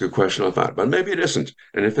I ask a question, I thought, but maybe it isn't.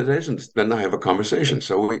 And if it isn't, then I have a conversation.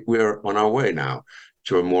 So we're on our way now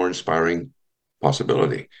to a more inspiring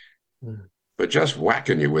possibility. But just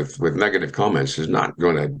whacking you with negative comments is not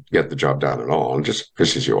going to get the job done at all. It just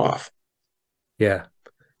pisses you off. Yeah.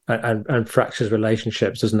 And fractures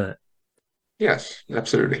relationships, doesn't it? Yes,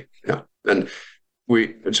 absolutely. Yeah. And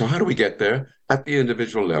so how do we get there? At the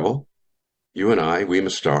individual level, you and I, we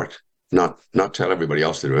must start, not tell everybody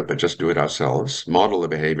else to do it, but just do it ourselves, model the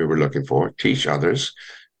behavior we're looking for, teach others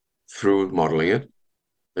through modeling it,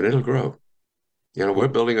 and it'll grow. You know, we're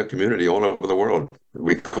building a community all over the world.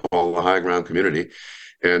 We call the high ground community,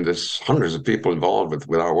 and there's hundreds of people involved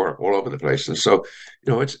with our work all over the place. And so,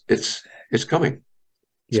 you know, it's coming.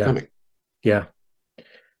 It's coming. Yeah.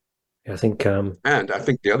 I think, and I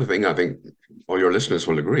think the other thing, I think all your listeners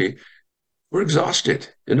will agree, we're exhausted.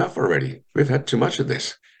 Enough already. We've had too much of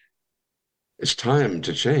this. It's time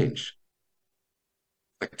to change.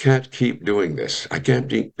 I can't keep doing this. I can't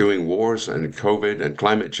keep doing wars and COVID and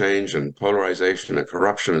climate change and polarization and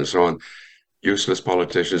corruption and so on. Useless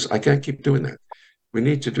politicians. I can't keep doing that. We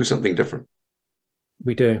need to do something different.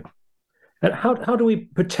 We do. And how do we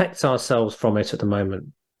protect ourselves from it at the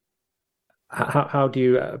moment? How do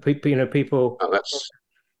you, people? Oh,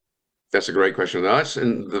 that's a great question. That's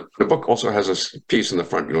in the book also has a piece in the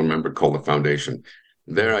front, you'll remember, called The Foundation.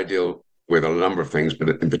 There I deal with a number of things, but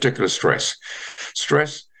in particular stress.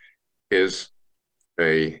 Stress is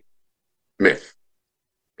a myth.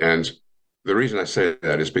 And the reason I say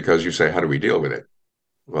that is because you say, how do we deal with it?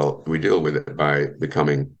 Well, we deal with it by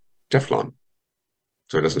becoming Teflon,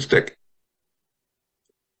 so it doesn't stick.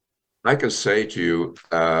 I can say to you,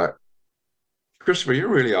 Christopher, you're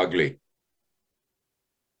really ugly.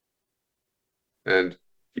 And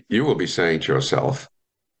you will be saying to yourself,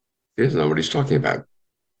 he doesn't know what he's talking about.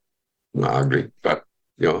 I'm not ugly, but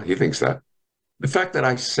he thinks that. The fact that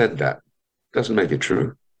I said that doesn't make it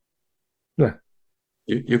true. Yeah.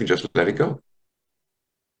 You can just let it go.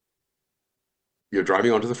 You're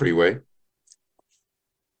driving onto the freeway.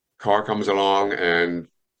 Car comes along and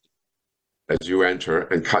as you enter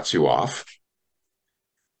and cuts you off.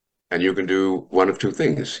 And you can do one of two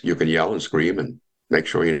things. You can yell and scream and make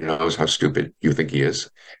sure he knows how stupid you think he is.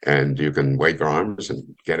 And you can wave your arms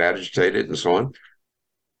and get agitated and so on.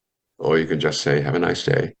 Or you can just say, have a nice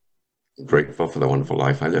day. I'm grateful for the wonderful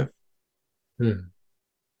life I live. We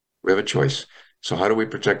have a choice. So how do we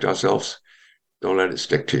protect ourselves? Don't let it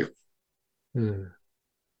stick to you.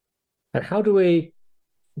 And how do we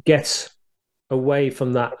get away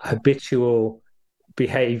from that habitual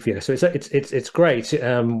behavior? So it's great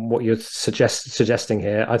what you're suggesting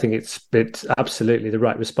here. I think it's absolutely the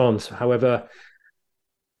right response. However,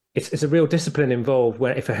 it's a real discipline involved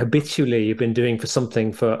where if habitually you've been doing for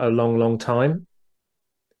something for a long time,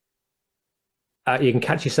 you can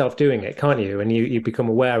catch yourself doing it, can't you? And you become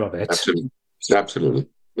aware of it. Absolutely.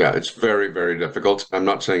 Yeah, it's very, very difficult. I'm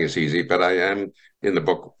not saying it's easy, but I am in the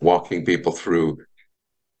book walking people through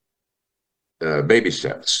baby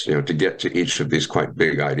steps, to get to each of these quite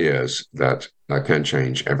big ideas that can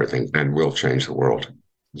change everything and will change the world.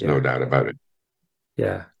 There's no doubt about it.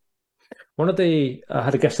 Yeah. I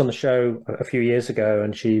had a guest on the show a few years ago,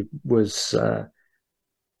 and she was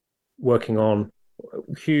working on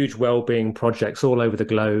huge well-being projects all over the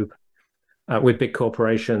globe with big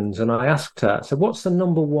corporations. And I asked her, so what's the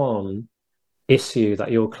number one issue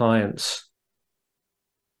that your clients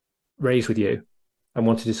raise with you and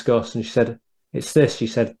want to discuss? And she said, it's this. She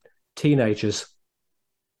said, teenagers.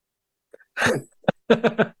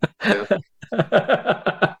 They're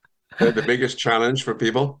the biggest challenge for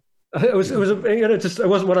people. It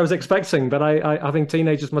wasn't what I was expecting, but I having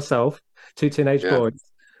teenagers myself, 2 teenage boys,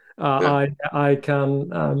 I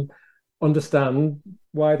can understand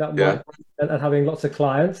why that might, and having lots of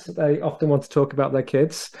clients, they often want to talk about their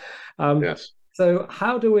kids. So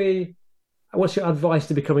what's your advice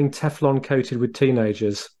to becoming Teflon coated with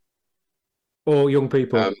teenagers or young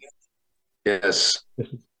people? You've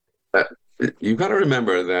got to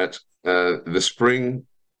remember that the spring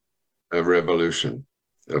of revolution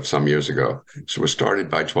of some years ago was started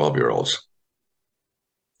by 12-year-olds.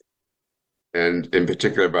 And in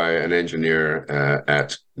particular by an engineer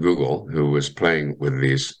at Google who was playing with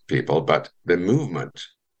these people. But the movement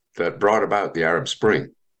that brought about the Arab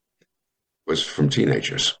Spring was from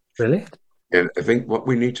teenagers. Really? And I think what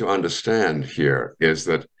we need to understand here is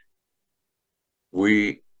that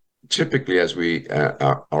we typically, as we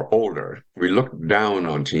are older, we look down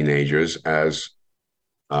on teenagers as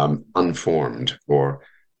unformed or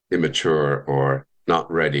immature or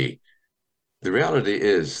not ready. The reality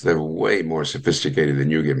is they're way more sophisticated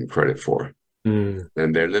than you give them credit for. And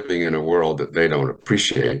they're living in a world that they don't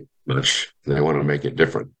appreciate much. They want to make it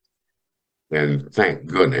different. And thank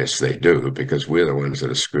goodness they do, because we're the ones that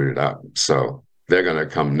have screwed it up. So they're going to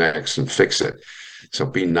come next and fix it. So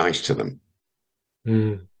be nice to them.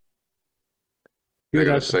 Mm. They're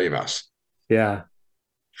going to save us. Yeah.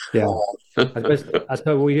 Yeah. I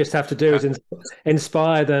suppose what we just have to do is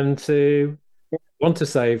inspire them to want to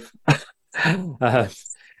save.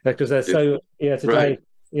 Because they're so, today,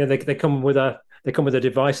 right. They come with a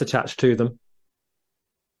device attached to them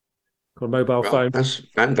called a mobile phone. That's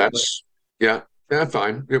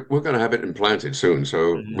fine. We're going to have it implanted soon,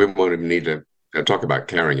 so we won't even need to talk about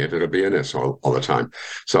carrying it. It'll be in us all the time.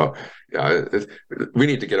 So we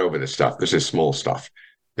need to get over this stuff. This is small stuff.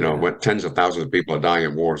 When tens of thousands of people are dying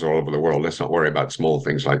in wars all over the world, let's not worry about small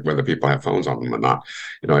things like whether people have phones on them or not.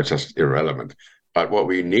 It's just irrelevant. But what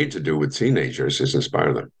we need to do with teenagers is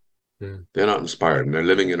inspire them. Mm. They're not inspired, and they're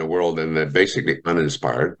living in a world, and they're basically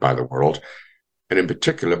uninspired by the world, and in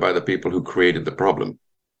particular by the people who created the problem.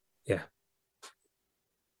 Yeah.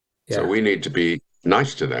 So we need to be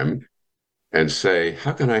nice to them and say,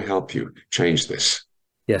 how can I help you change this?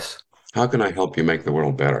 Yes. How can I help you make the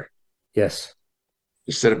world better? Yes.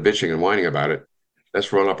 Instead of bitching and whining about it,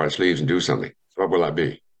 let's roll up our sleeves and do something. What will that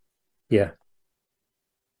be? Yeah.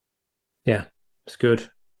 Yeah, it's good.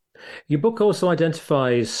 Your book also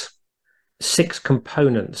identifies 6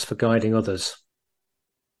 components for guiding others.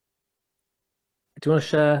 Do you want to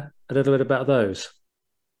share a little bit about those?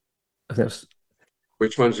 I think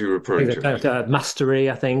which ones are you referring to? Mastery,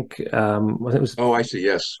 I think. I think it was. Oh, I see.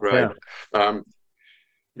 Yes, right.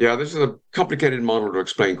 Yeah. This is a complicated model to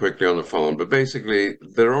explain quickly on the phone, but basically,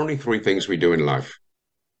 there are only 3 things we do in life.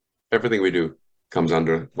 Everything we do comes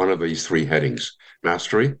under one of these 3 headings.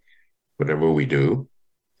 Mastery, whatever we do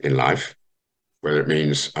in life, whether it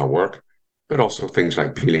means our work, but also things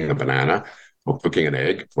like peeling a banana or cooking an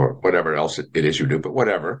egg or whatever else it is you do, but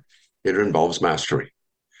whatever, it involves mastery.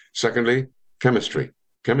 Secondly, chemistry.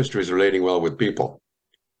 Chemistry is relating well with people.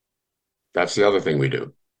 That's the other thing we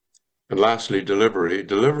do. And lastly, delivery.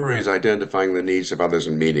 Delivery is identifying the needs of others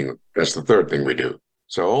and meeting them. That's the 3rd thing we do.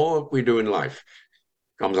 So all that we do in life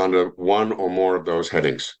comes under one or more of those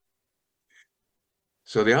headings.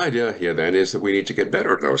 So the idea here then is that we need to get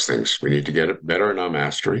better at those things. We need to get better in our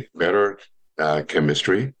mastery, better at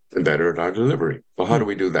chemistry, and better at our delivery. Well, how do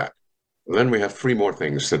we do that? Well, then we have 3 more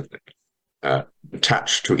things that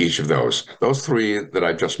attach to each of those. Those 3 that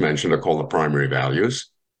I just mentioned are called the primary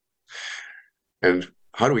values. And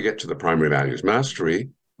how do we get to the primary values? Mastery,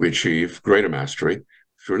 we achieve greater mastery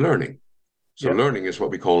through learning. So learning is what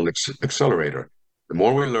we call an accelerator. The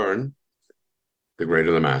more we learn, the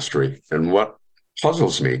greater the mastery. And what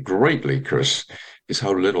puzzles me greatly, Chris, is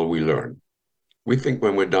how little we learn. We think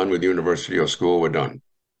when we're done with university or school, we're done.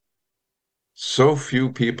 So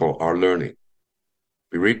few people are learning.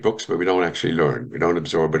 We read books, but we don't actually learn. We don't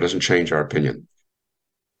absorb. It doesn't change our opinion.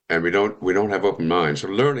 And we don't have open minds. So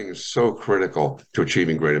learning is so critical to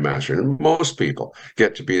achieving greater mastery. And most people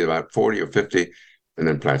get to be about 40 or 50 and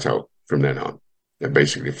then plateau from then on. They're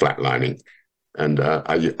basically flatlining. And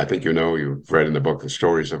I think you've read in the book the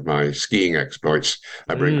stories of my skiing exploits.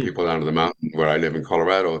 I bring people down to the mountain where I live in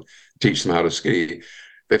Colorado, teach them how to ski.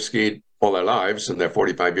 They've skied all their lives and they're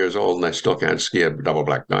 45 years old and they still can't ski a double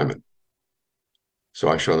black diamond. So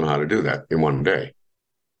I show them how to do that in one day.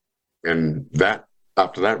 And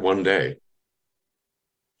after that one day,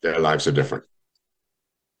 their lives are different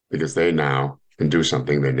because they now can do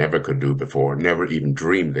something they never could do before, never even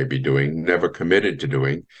dreamed they'd be doing, never committed to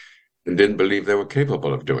doing, and didn't believe they were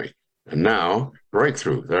capable of doing. And now,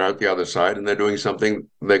 breakthrough, they're out the other side and they're doing something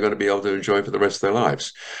they're going to be able to enjoy for the rest of their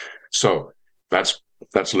lives. So that's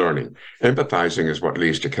learning. Empathizing is what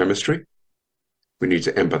leads to chemistry. We need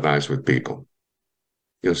to empathize with people.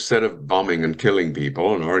 Instead of bombing and killing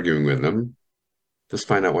people and arguing with them, let's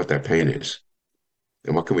find out what their pain is.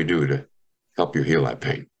 And what can we do to help you heal that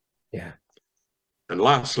pain? Yeah. And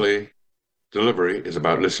lastly, delivery is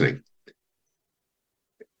about listening.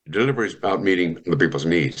 Delivery is about meeting the people's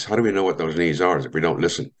needs. How do we know what those needs are if we don't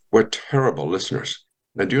listen? We're terrible listeners.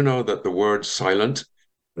 And do you know that the word silent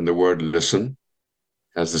and the word listen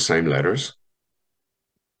has the same letters?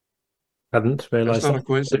 Hadn't realized. That's not a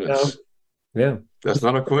coincidence. Yeah. That's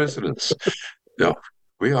not a coincidence. No,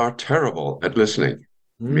 we are terrible at listening.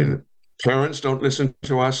 I mean, parents don't listen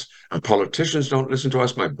to us, and politicians don't listen to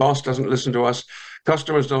us, my boss doesn't listen to us,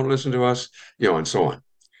 customers don't listen to us, and so on.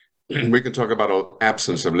 We can talk about an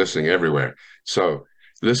absence of listening everywhere. So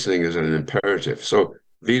listening is an imperative. So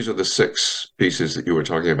these are the 6 pieces that you were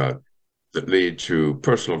talking about that lead to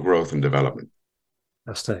personal growth and development.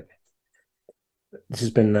 Fantastic. This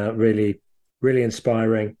has been really, really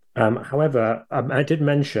inspiring. However, I did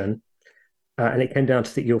mention, and it came down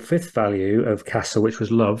to your 5th value of Castle, which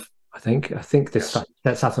was love. I think this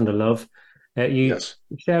sat under love. You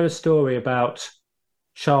share a story about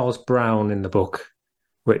Charles Brown in the book,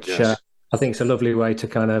 which I think is a lovely way to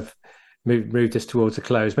kind of move this towards a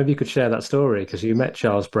close. Maybe you could share that story, because you met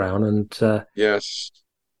Charles Brown. And Yes.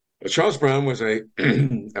 Charles Brown was a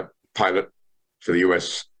pilot for the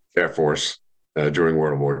U.S. Air Force during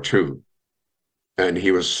World War II. And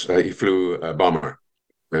he flew a bomber.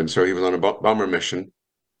 And so he was on a bomber mission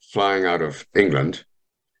flying out of England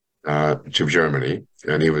to Germany.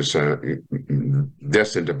 And he was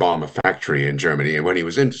destined to bomb a factory in Germany. And when he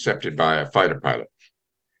was intercepted by a fighter pilot,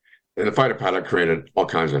 and the fighter pilot created all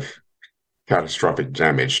kinds of catastrophic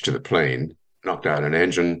damage to the plane, knocked out an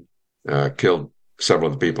engine, killed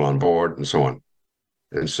several of the people on board, and so on.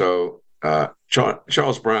 And so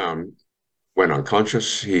Charles Brown went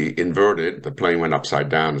unconscious. He inverted. The plane went upside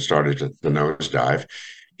down and started the nosedive.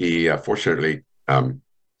 He fortunately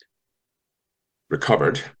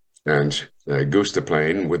recovered and goosed the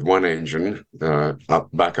plane with one engine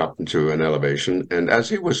back up into an elevation. And as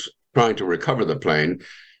he was trying to recover the plane,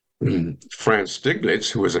 Franz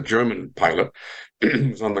Stieglitz, who was a German pilot,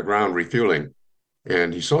 was on the ground refueling.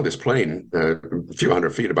 And he saw this plane a few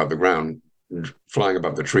hundred feet above the ground, flying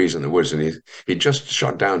above the trees in the woods. And he just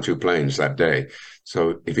shot down 2 planes that day.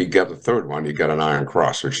 So if he got the third one, he'd get an Iron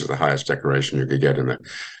Cross, which is the highest decoration you could get in the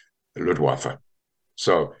Luftwaffe.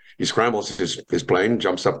 So he scrambles his plane,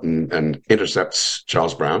 jumps up and intercepts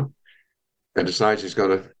Charles Brown, and decides he's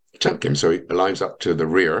going to attack him. So he lines up to the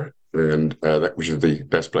rear, and which is the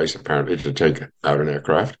best place apparently to take out an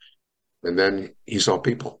aircraft. And then he saw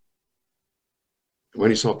people. When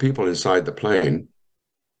he saw people inside the plane,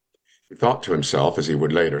 he thought to himself, as he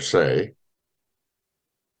would later say,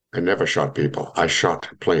 I never shot people. I shot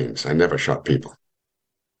planes. I never shot people.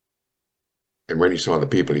 And when he saw the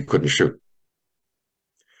people, he couldn't shoot.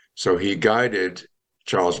 So he guided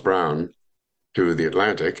Charles Brown to the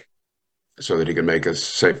Atlantic so that he could make a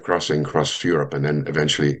safe crossing across Europe and then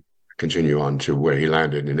eventually continue on to where he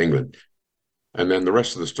landed in England. And then the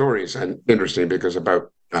rest of the story is interesting because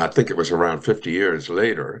I think it was around 50 years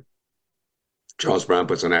later, Charles Brown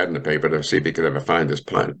puts an ad in the paper to see if he could ever find this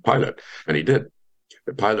pilot. And he did.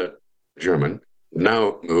 The pilot, German,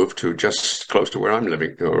 now moved to just close to where I'm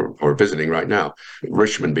living or visiting right now,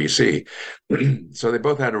 Richmond, BC. So they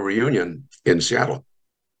both had a reunion in Seattle.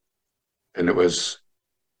 And it was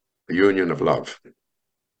a union of love.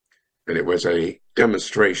 And it was a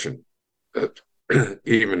demonstration that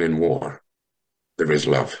even in war, there is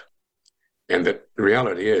love. And that the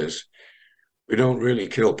reality is, we don't really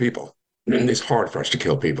kill people. It's hard for us to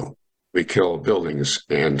kill people. We kill buildings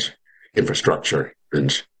and infrastructure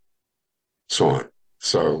and so on.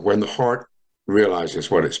 So when the heart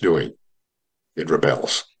realizes what it's doing, it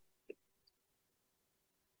rebels.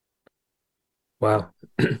 Wow.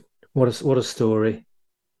 What a story. Do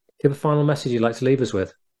you have a final message you'd like to leave us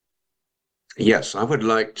with? Yes, I would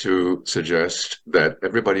like to suggest that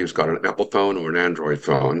everybody who's got an Apple phone or an Android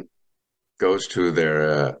phone goes to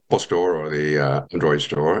their Apple Store or the Android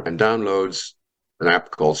store and downloads an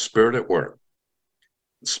app called Spirit at Work.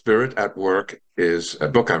 Spirit at Work is a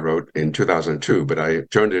book I wrote in 2002, but I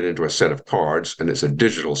turned it into a set of cards, and it's a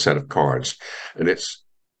digital set of cards. And it's,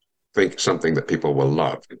 I think, something that people will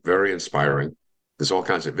love. Very inspiring. There's all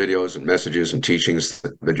kinds of videos and messages and teachings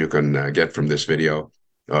that you can get from this video,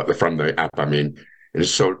 from the app, I mean. And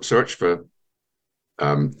so search for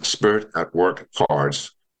Spirit at Work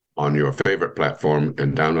cards on your favorite platform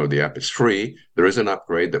and download the app. It's free. There is an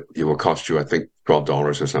upgrade that it will cost you, I think,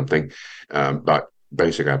 $12 or something. But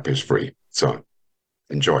basic app is free. So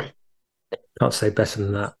enjoy. Can't say better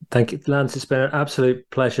than that. Thank you, Lance. It's been an absolute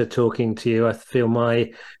pleasure talking to you. I feel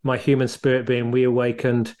my human spirit being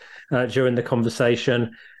reawakened during the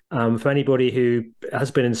conversation. For anybody who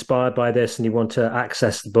has been inspired by this and you want to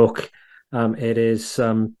access the book, it is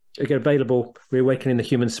available, Reawakening the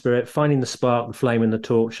Human Spirit, Finding the Spark, the Flame and the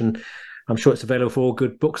Torch. And I'm sure it's available for all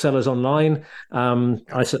good booksellers online.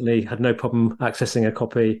 I certainly had no problem accessing a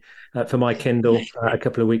copy for my Kindle a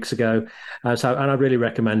couple of weeks ago. And I really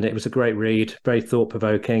recommend it. It was a great read, very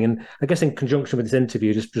thought-provoking. And I guess in conjunction with this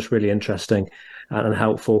interview, just really interesting and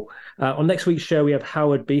helpful. On next week's show, we have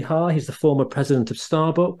Howard Behar. He's the former president of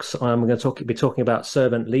Starbucks. We're going to be talking about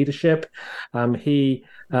servant leadership. He,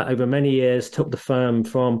 over many years, took the firm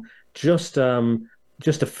from just a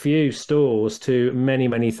few stores to many,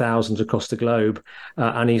 many thousands across the globe.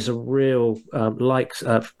 And he's a real, like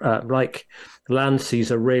Lance,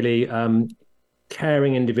 he's a really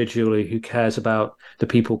caring individual who cares about the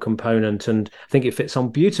people component. And I think it fits on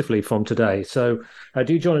beautifully from today. So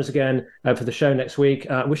do join us again for the show next week.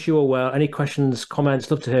 Wish you all well. Any questions,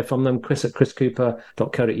 comments, love to hear from them.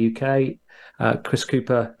 Chris@chriscooper.co.uk.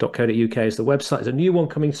 chriscooper.co.uk is the website. There's a new one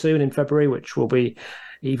coming soon in February, which will be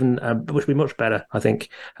much better, I think.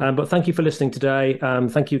 But thank you for listening today.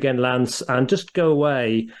 Thank you again, Lance. And just go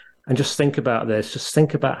away and just think about this. Just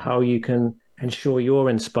think about how you can ensure you're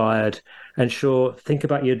inspired. Think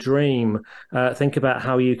about your dream. Think about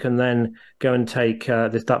how you can then go and take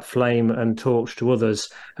that flame and torch to others.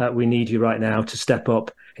 We need you right now to step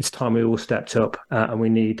up. It's time we all stepped up, and we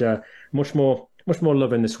need much more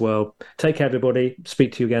love in this world. Take care, everybody.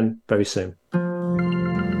 Speak to you again very soon.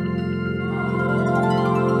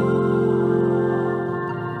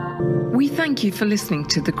 We thank you for listening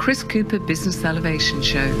to the Chris Cooper Business Elevation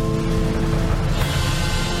Show.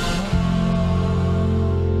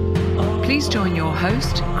 Please join your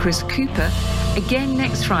host, Chris Cooper, again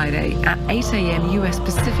next Friday at 8 a.m. US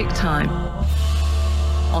Pacific Time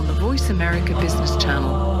on the Voice America Business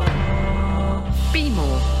Channel. Be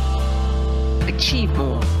more. Achieve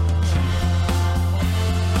more.